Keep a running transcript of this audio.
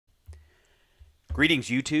Greetings,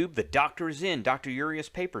 YouTube. The Doctor is in. Dr. Urias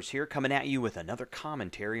Papers here, coming at you with another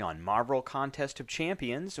commentary on Marvel Contest of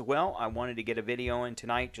Champions. Well, I wanted to get a video in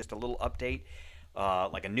tonight, just a little update,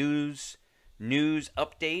 like a news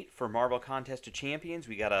update for Marvel Contest of Champions.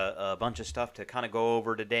 We got a bunch of stuff to kind of go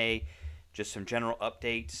over today, just some general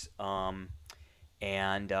updates,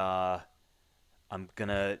 and I'm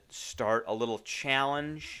gonna start a little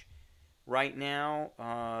challenge right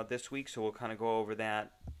now this week, so we'll kind of go over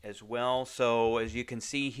that as well. So as you can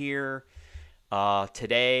see here,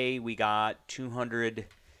 today we got 200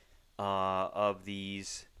 of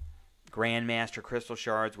these Grandmaster Crystal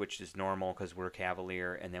Shards, which is normal because we're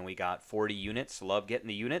Cavalier, and then we got 40 units. Love getting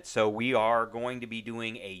the units. So we are going to be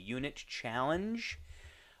doing a unit challenge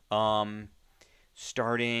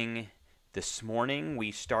starting this morning.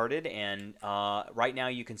 We started, and right now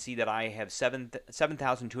you can see that I have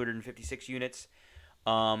 7,256 units.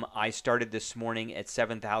 I started this morning at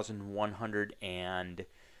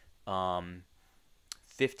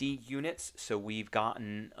 7,150 units, so we've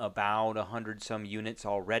gotten about 100 some units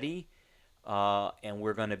already, and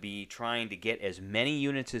we're going to be trying to get as many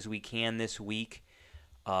units as we can this week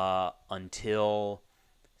until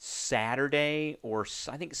Saturday, or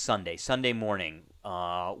I think Sunday morning.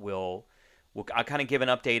 I'll kind of give an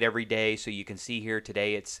update every day, so you can see here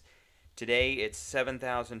today it's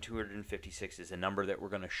 7,256 is the number that we're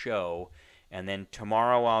going to show, and then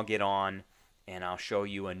tomorrow I'll get on and I'll show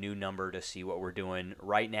you a new number to see what we're doing.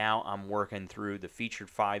 Right now I'm working through the featured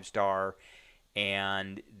 5-star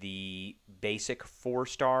and the basic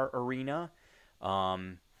 4-star arena.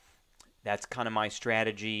 That's kind of my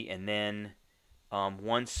strategy, and then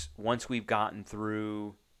once we've gotten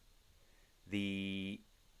through the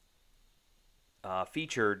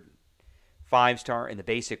featured 5-star and the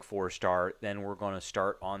basic 4-star, then we're going to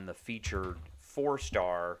start on the featured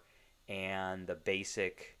 4-star and the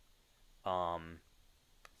basic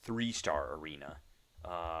 3-star arena.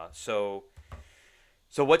 So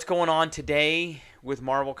what's going on today with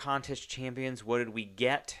Marvel Contest Champions? What did we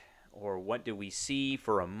get, or what did we see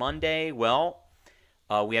for a Monday? Well,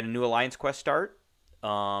 we had a new Alliance Quest start,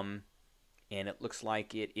 and it looks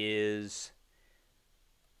like it is...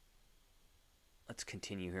 Let's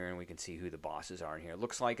continue here, and we can see who the bosses are in here. It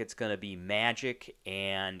looks like it's going to be Magic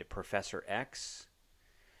and Professor X.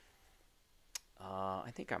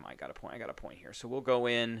 I think I might got a point. I got a point here. So we'll go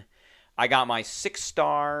in. I got my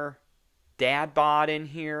 6-star Dad Bod in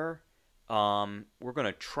here. We're going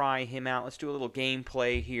to try him out. Let's do a little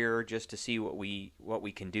gameplay here just to see what we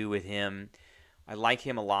can do with him. I like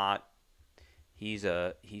him a lot. He's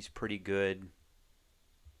pretty good.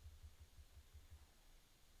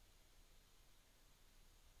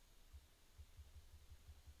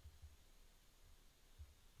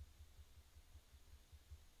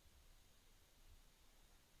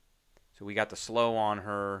 So we got the slow on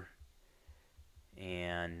her,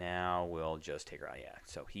 and now we'll just take her out. Yeah,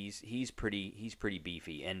 so he's pretty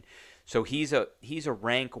beefy, and so he's a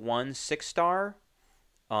rank 1 6-star.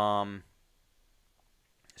 So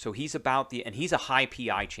he's about and he's a high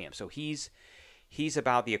PI champ. So he's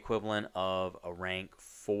about the equivalent of a rank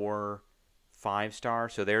 4 5-star.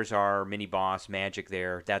 So there's our mini boss Magic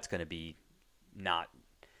there. That's going to be not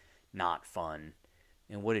fun.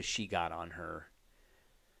 And what has she got on her?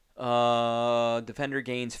 Defender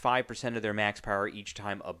gains 5% of their max power each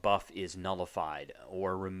time a buff is nullified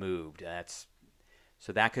or removed.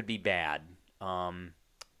 So that could be bad,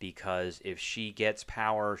 because if she gets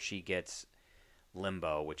power, she gets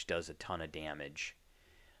limbo, which does a ton of damage.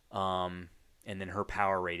 And then her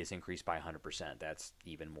power rate is increased by 100%. That's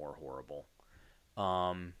even more horrible.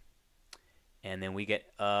 And then we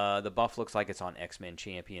get the buff looks like it's on X-Men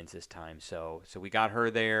Champions this time. So we got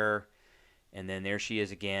her there. And then there she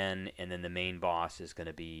is again, and then the main boss is going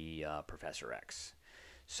to be Professor X.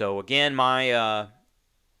 So again, my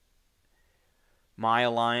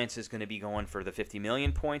alliance is going to be going for the 50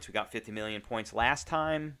 million points. We got 50 million points last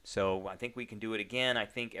time, so I think we can do it again. I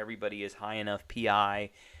think everybody is high enough PI,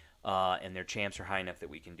 and their champs are high enough that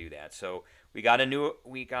we can do that. So we got a new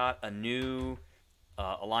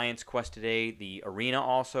alliance quest today. The arena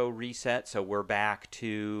also reset, so we're back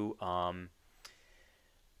to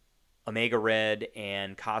Omega Red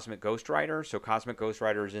and Cosmic Ghost Rider. So Cosmic Ghost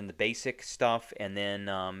Rider is in the basic stuff, and then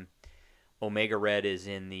Omega Red is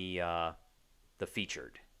in the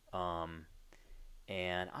featured. And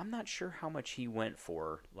I'm not sure how much he went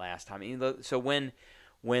for last time. So when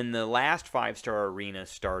the last 5-star arena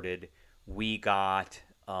started, we got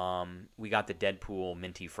the Deadpool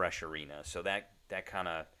Minty Fresh arena. So that kind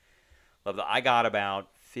of love that. I got about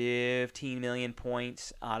 15 million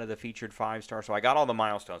points out of the featured 5-star. So I got all the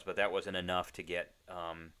milestones, but that wasn't enough to get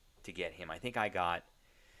to get him. I think I got,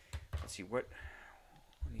 let's see, let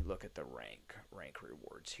me look at the rank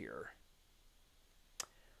rewards here.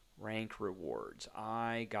 Rank rewards.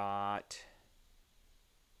 I got,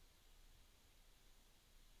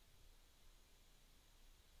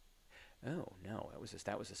 oh no, that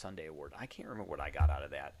was a Sunday award. I can't remember what I got out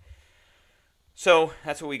of that. So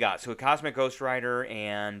that's what we got. So Cosmic Ghost Rider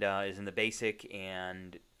and is in the basic,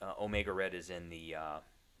 and Omega Red is in the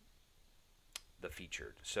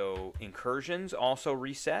featured. So incursions also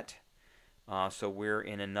reset. So we're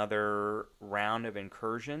in another round of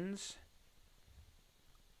incursions.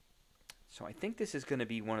 So I think this is going to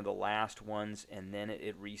be one of the last ones, and then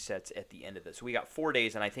it resets at the end of this. So we got 4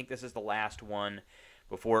 days, and I think this is the last one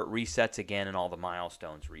before it resets again and all the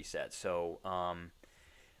milestones reset. So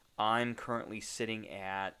I'm currently sitting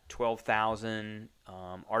at 12,000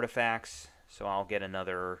 artifacts, so I'll get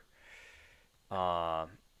another round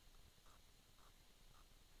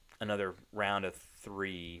of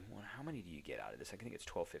 3. Well, how many do you get out of this? I think it's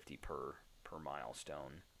 1250 per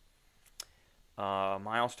milestone.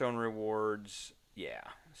 Milestone rewards, yeah.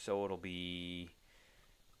 So it'll be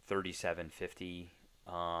 3750.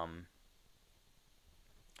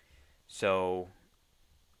 So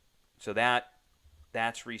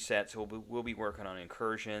that's reset. So we'll be working on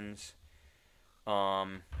incursions. I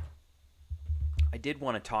did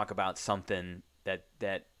want to talk about something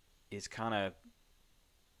that is kind of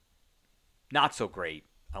not so great.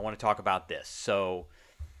 I want to talk about this. So,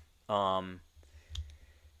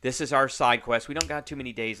 this is our side quest. We don't got too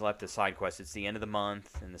many days left of side quests. It's the end of the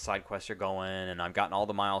month, and the side quests are going, and I've gotten all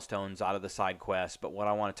the milestones out of the side quests. But what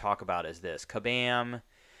I want to talk about is this. Kabam.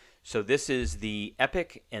 So this is the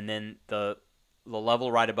epic, and then the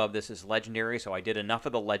level right above this is legendary. So I did enough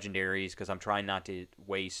of the legendaries because I'm trying not to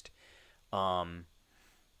waste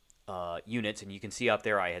units. And you can see up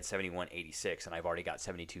there I had 7186, and I've already got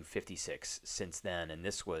 7256 since then. And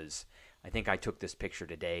this was, I think I took this picture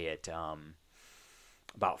today at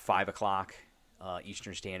about 5 o'clock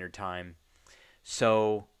Eastern Standard Time.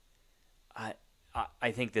 So I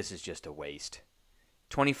think this is just a waste.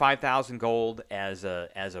 25,000 gold as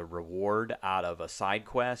a reward out of a side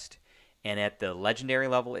quest, and at the legendary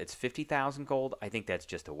level it's 50,000 gold. I think that's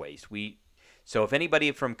just a waste. So if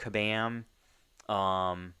anybody from Kabam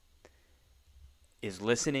is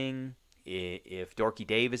listening, if Dorky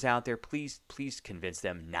Dave is out there, please convince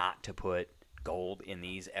them not to put gold in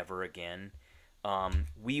these ever again.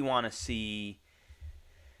 We want to see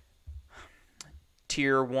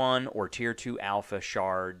tier 1 or tier 2 alpha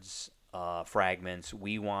shards, fragments.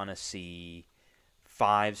 We want to see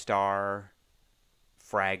 5-star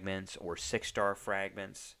fragments or 6-star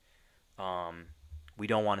fragments. We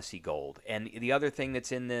don't want to see gold. And the other thing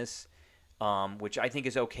that's in this, which I think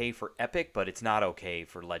is okay for epic, but it's not okay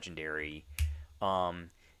for legendary,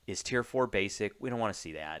 is tier 4 basic. We don't want to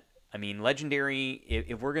see that. I mean, legendary,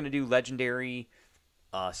 if we're going to do legendary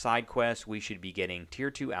side quests, we should be getting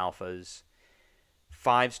tier 2 alphas,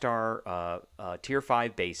 5-star, tier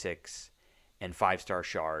 5 basics, and 5-star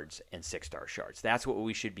shards and 6-star shards. That's what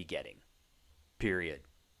we should be getting, period.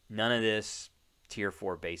 None of this tier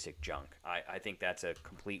 4 basic junk. I think that's a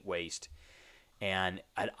complete waste. And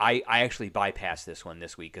I actually bypassed this one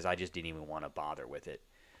this week because I just didn't even want to bother with it.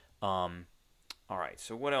 All right,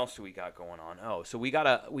 so what else do we got going on? Oh, so we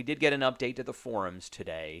did get an update to the forums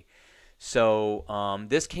today. So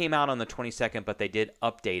this came out on the 22nd, but they did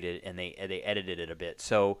update it and they edited it a bit.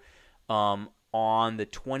 So on the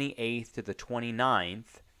 28th to the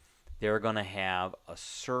 29th, they're going to have a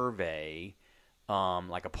survey,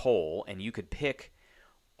 like a poll, and you could pick.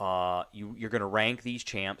 You're going to rank these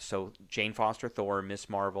champs. So Jane Foster Thor, Miss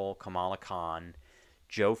Marvel, Kamala Khan,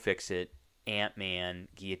 Joe Fixit, Ant-Man,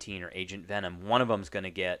 Guillotine, or Agent Venom. One of them's going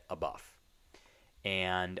to get a buff.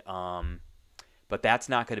 And but that's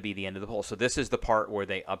not going to be the end of the poll. So this is the part where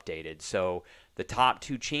they updated. So the top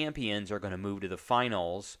 2 champions are going to move to the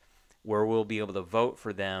finals, where we'll be able to vote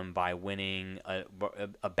for them by winning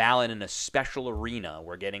a ballot in a special arena.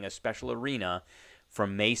 We're getting a special arena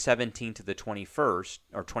from May 17th to the 21st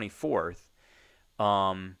or 24th.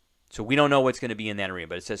 So we don't know what's going to be in that arena,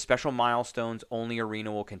 but it says special milestones only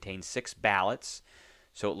arena will contain 6 ballots.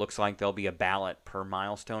 So it looks like there'll be a ballot per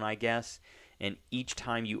milestone, I guess. And each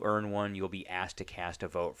time you earn one, you'll be asked to cast a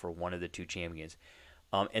vote for one of the 2 champions.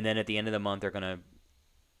 And then at the end of the month,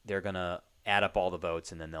 they're gonna add up all the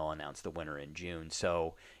votes, and then they'll announce the winner in June.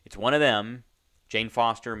 So it's one of them: Jane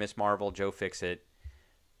Foster, Miss Marvel, Joe Fixit,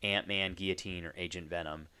 Ant-Man, Guillotine, or Agent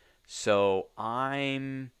Venom. So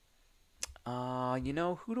I'm,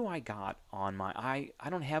 who do I got on my? I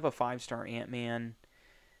don't have a 5-star Ant-Man.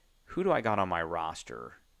 Who do I got on my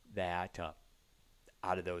roster that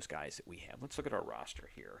out of those guys that we have. Let's look at our roster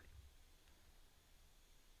here.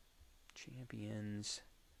 Champions,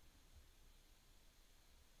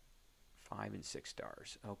 5 and 6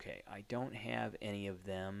 stars. Okay, I don't have any of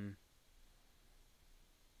them.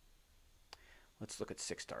 Let's look at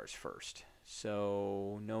 6 stars first.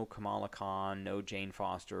 So, no Kamala Khan, no Jane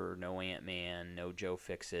Foster, no Ant-Man, no Joe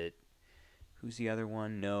Fixit. Who's the other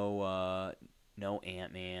one? No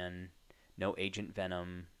Ant-Man, no Agent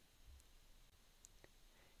Venom,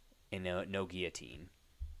 and no Guillotine.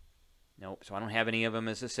 Nope, so I don't have any of them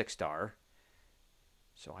as a 6 star.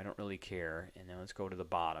 So I don't really care. And then let's go to the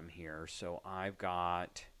bottom here. So I've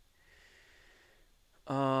got...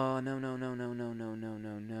 no.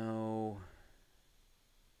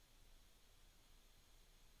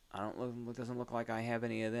 It doesn't look like I have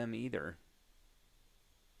any of them either.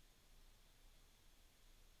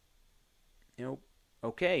 Nope.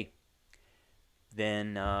 Okay.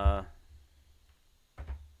 Then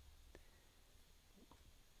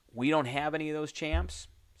we don't have any of those champs,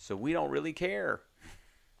 so we don't really care.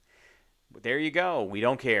 But there you go. We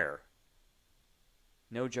don't care.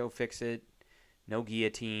 No Joe Fixit, no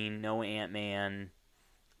Guillotine, no Ant-Man,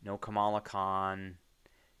 no Kamala Khan,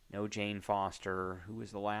 no Jane Foster. Who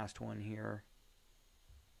was the last one here?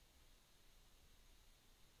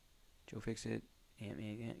 Joe Fixit,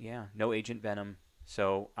 Ant-Man, yeah. No Agent Venom.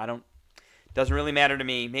 So I don't. Doesn't really matter to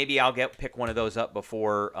me. Maybe I'll pick one of those up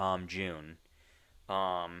before June.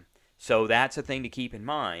 So that's a thing to keep in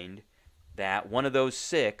mind. That one of those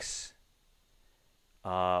 6.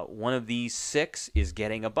 One of these 6 is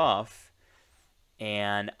getting a buff,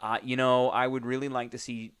 and I would really like to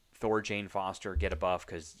see Thor Jane Foster get a buff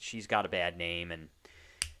because she's got a bad name, and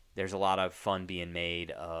there's a lot of fun being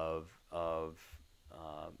made of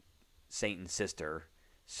Satan's sister.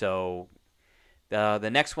 So the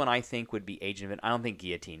next one I think would be Agent Venom. I don't think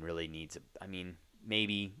Guillotine really needs it. I mean,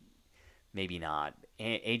 maybe not.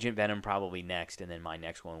 Agent Venom probably next, and then my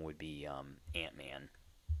next one would be Ant-Man.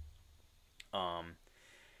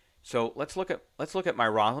 So let's look at my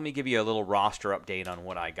roster. Let me give you a little roster update on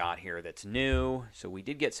what I got here that's new. So we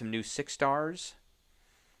did get some new 6 stars.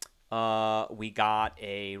 We got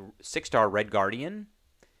a 6-star Red Guardian.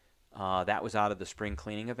 That was out of the spring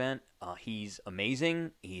cleaning event. He's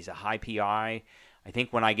amazing. He's a high PI. I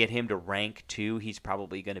think when I get him to rank 2, he's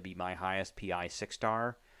probably going to be my highest PI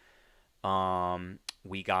 6-star.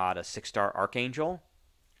 We got a 6-star Archangel.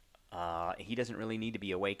 He doesn't really need to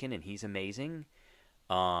be awakened, and he's amazing.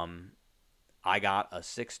 I got a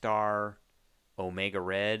 6-star Omega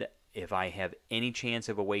Red. If I have any chance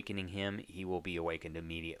of awakening him, he will be awakened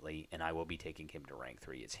immediately, and I will be taking him to rank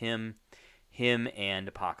 3. It's him and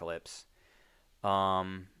Apocalypse.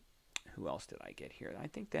 Who else did I get here? I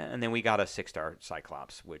think that, and then we got a 6-star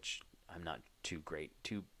Cyclops, which I'm not too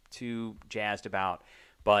jazzed about,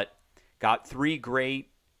 but got 3 great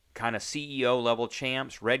kind of CEO level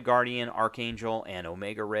champs: Red Guardian, Archangel, and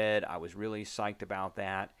Omega Red. I was really psyched about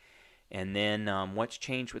that. And then what's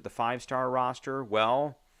changed with the 5-star roster?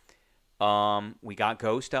 Well, we got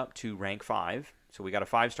Ghost up to rank 5. So we got a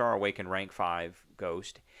 5-star awakened rank 5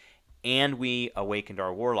 Ghost. And we awakened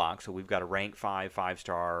our Warlock. So we've got a rank 5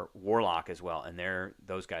 5-star Warlock as well. And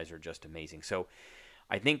those guys are just amazing. So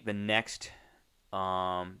I think the next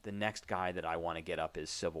guy that I want to get up is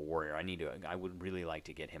Civil Warrior. I would really like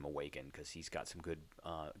to get him awakened because he's got some good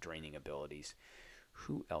draining abilities.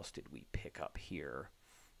 Who else did we pick up here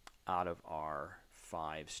out of our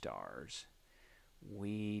 5 stars?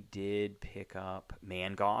 We did pick up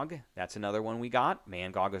Mangog. That's another one we got.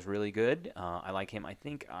 Mangog is really good. I like him. I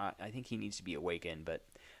think he needs to be awakened, but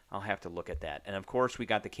I'll have to look at that. And of course, we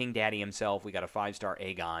got the King Daddy himself. We got a 5-star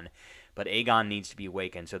Aegon, but Aegon needs to be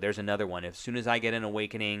awakened. So there's another one. As soon as I get an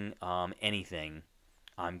awakening, anything,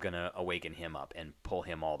 I'm gonna awaken him up and pull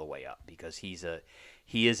him all the way up because he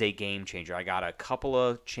is a game changer. I got a couple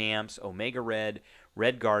of champs: Omega Red,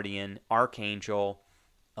 Red Guardian, Archangel,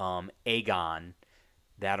 Aegon,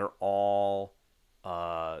 that are all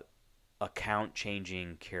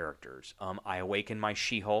account-changing characters. I awakened my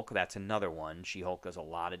She-Hulk. That's another one. She-Hulk does a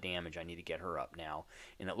lot of damage. I need to get her up now.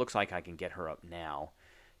 And it looks like I can get her up now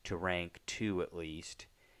to rank 2 at least.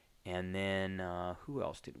 And then who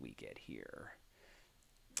else did we get here?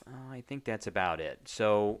 I think that's about it.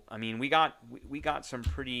 So, I mean, we got some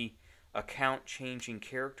pretty account-changing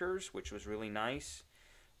characters, which was really nice.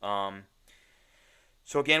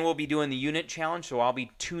 So again, we'll be doing the unit challenge, so I'll be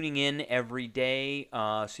tuning in every day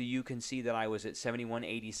so you can see that I was at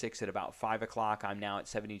 7186 at about 5 o'clock. I'm now at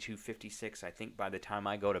 7256. I think by the time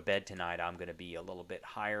I go to bed tonight, I'm going to be a little bit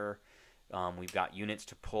higher. We've got units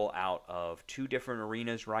to pull out of 2 different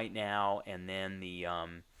arenas right now, and then the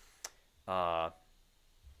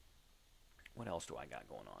else do I got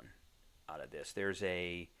going on out of this? There's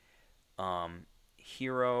a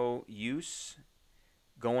hero use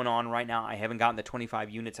going on right now. I haven't gotten the 25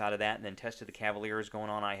 units out of that, and then Test of the Cavalier is going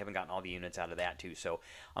on. I haven't gotten all the units out of that too, so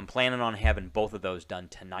I'm planning on having both of those done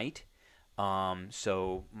tonight.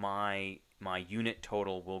 So my unit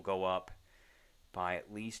total will go up by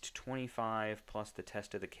at least 25 plus the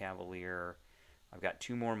Test of the Cavalier. I've got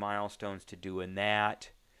 2 more milestones to do in that.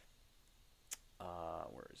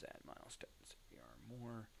 Where is that? Milestones.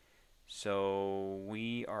 More. So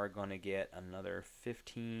we are going to get another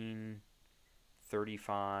 15,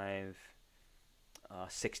 35,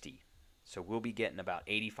 60. So we'll be getting about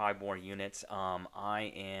 85 more units.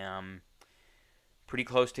 I am pretty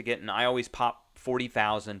close to getting, I always pop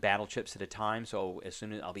 40,000 battle chips at a time, so as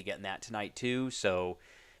soon as I'll be getting that tonight too. So,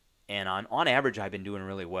 and on average I've been doing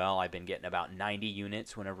really well. I've been getting about 90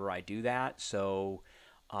 units whenever I do that. So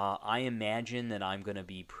I imagine that I'm going to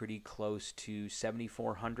be pretty close to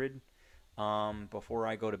 7,400 before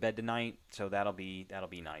I go to bed tonight. So that'll be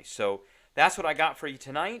nice. So that's what I got for you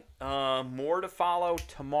tonight. More to follow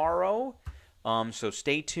tomorrow. So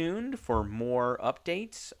stay tuned for more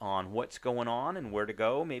updates on what's going on and where to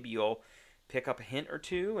go. Maybe you'll pick up a hint or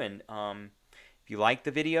two. And if you like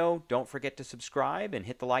the video, don't forget to subscribe and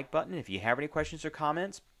hit the like button. If you have any questions or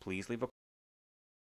comments, please leave a